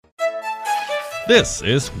This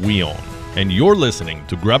is We On, and you're listening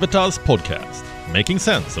to Gravitas podcast, making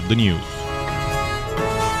sense of the news.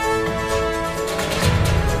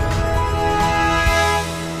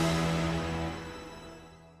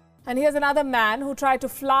 And here's another man who tried to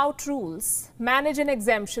flout rules, manage an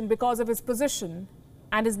exemption because of his position,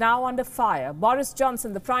 and is now under fire. Boris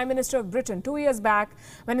Johnson, the Prime Minister of Britain, 2 years back,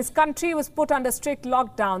 when his country was put under strict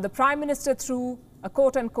lockdown, the Prime Minister threw a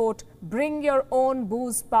quote-unquote bring your own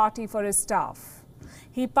booze party for his staff.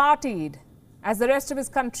 He partied as the rest of his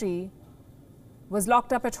country was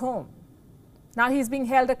locked up at home. Now he's being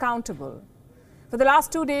held accountable. For the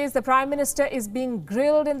last 2 days, the Prime Minister is being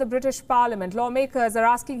grilled in the British Parliament. Lawmakers are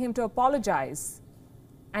asking him to apologise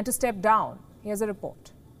and to step down. Here's a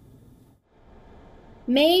report.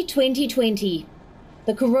 May 2020.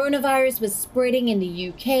 The coronavirus was spreading in the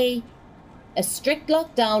UK. A strict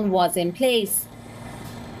lockdown was in place.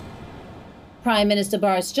 Prime Minister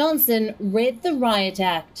Boris Johnson read the Riot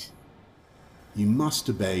Act. You must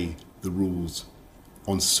obey the rules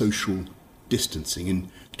on social distancing,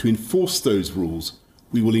 and to enforce those rules,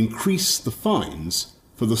 we will increase the fines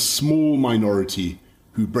for the small minority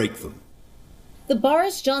who break them. The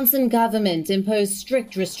Boris Johnson government imposed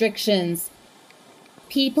strict restrictions.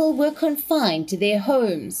 People were confined to their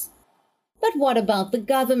homes. But what about the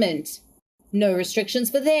government? No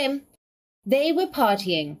restrictions for them. They were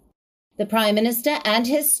partying. The Prime Minister and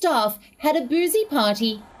his staff had a boozy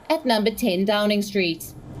party at number 10 Downing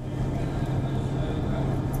Street.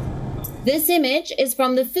 This image is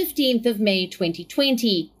from the 15th of May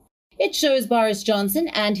 2020. It shows Boris Johnson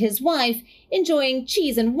and his wife enjoying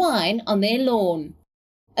cheese and wine on their lawn,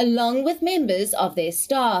 along with members of their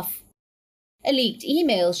staff. A leaked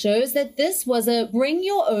email shows that this was a bring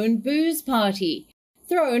your own booze party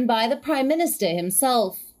thrown by the Prime Minister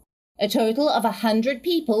himself. A total of 100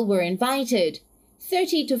 people were invited.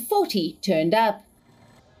 30 to 40 turned up.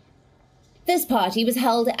 This party was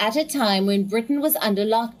held at a time when Britain was under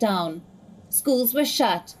lockdown. Schools were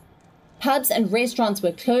shut. Pubs and restaurants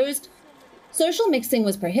were closed. Social mixing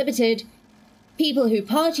was prohibited. People who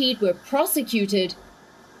partied were prosecuted.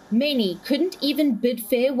 Many couldn't even bid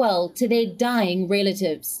farewell to their dying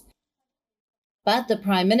relatives. But the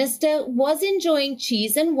Prime Minister was enjoying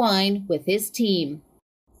cheese and wine with his team.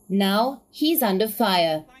 Now he's under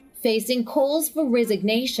fire, facing calls for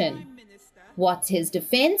resignation. What's his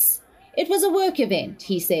defence? It was a work event,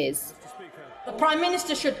 he says. The Prime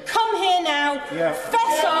Minister should come here now,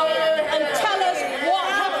 fess up and tell us what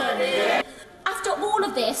happened. After all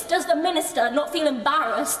of this, does the Minister not feel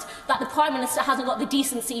embarrassed that the Prime Minister hasn't got the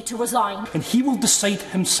decency to resign? And he will decide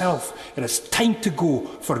himself. It is time to go.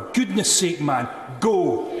 For goodness sake, man,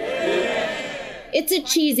 go. It's a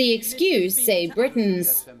cheesy excuse, say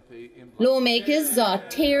Britons. Lawmakers are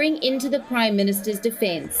tearing into the Prime Minister's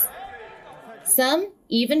defence. Some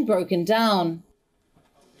even broken down.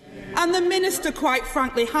 And the Minister, quite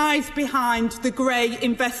frankly, hides behind the Grey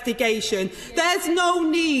investigation. There's no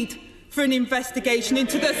need for an investigation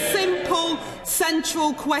into the simple,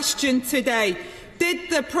 central question today.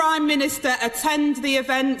 Did the Prime Minister attend the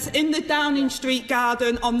event in the Downing Street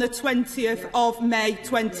Garden on the 20th of May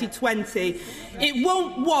 2020? It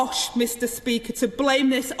won't wash, Mr Speaker, to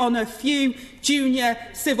blame this on a few junior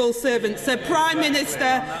civil servants. The Prime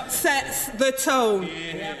Minister sets the tone.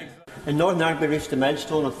 In Northern Ireland, we reached a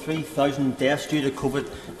milestone of 3,000 deaths due to COVID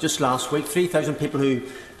just last week. 3,000 people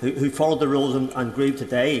who followed the rules and grieved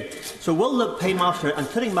today. So will the paymaster,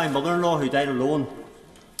 including my mother-in-law who died alone,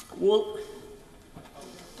 will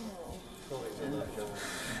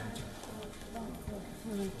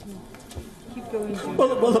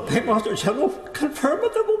the Paymaster General confirm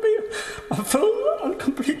that there will be a full and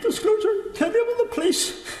complete disclosure to enable the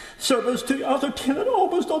police service to ascertain that all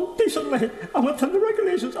was done decently and within the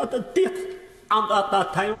regulations at the date and at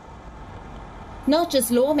that time? Not just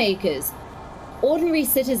lawmakers. Ordinary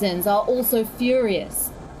citizens are also furious.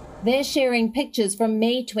 They're sharing pictures from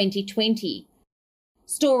May 2020.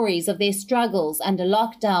 Stories of their struggles under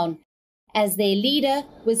lockdown as their leader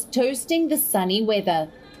was toasting the sunny weather.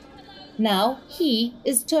 Now he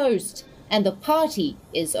is toast and the party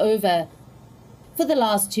is over. For the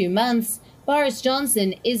last 2 months, Boris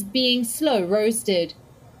Johnson is being slow roasted.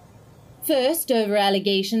 First over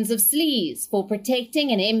allegations of sleaze for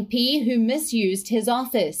protecting an MP who misused his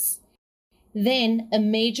office. Then a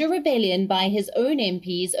major rebellion by his own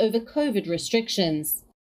MPs over COVID restrictions.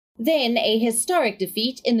 Then a historic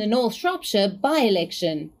defeat in the North Shropshire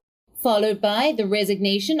by-election, followed by the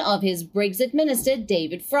resignation of his Brexit Minister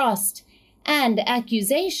David Frost, and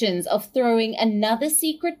accusations of throwing another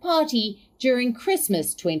secret party during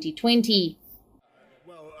Christmas 2020.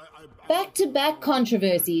 Back-to-back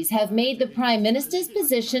controversies have made the Prime Minister's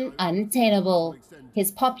position untenable.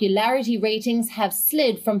 His popularity ratings have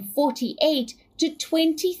slid from 48 to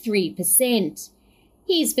 23%.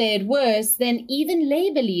 He's fared worse than even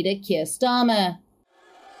Labour leader Keir Starmer.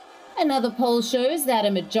 Another poll shows that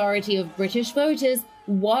a majority of British voters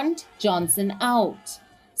want Johnson out.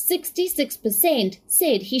 66%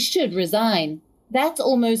 said he should resign. That's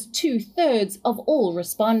almost 2/3 of all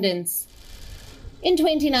respondents. In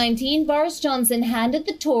 2019, Boris Johnson handed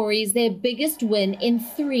the Tories their biggest win in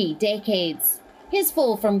 3 decades. His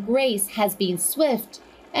fall from grace has been swift,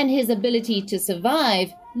 and his ability to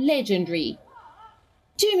survive legendary.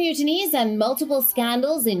 2 mutinies and multiple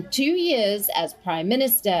scandals in 2 years as Prime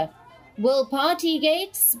Minister. Will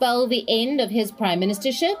Partygate spell the end of his prime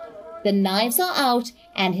ministership? The knives are out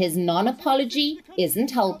and his non-apology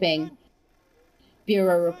isn't helping.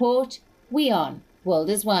 Bureau Report, We On,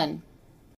 World is One.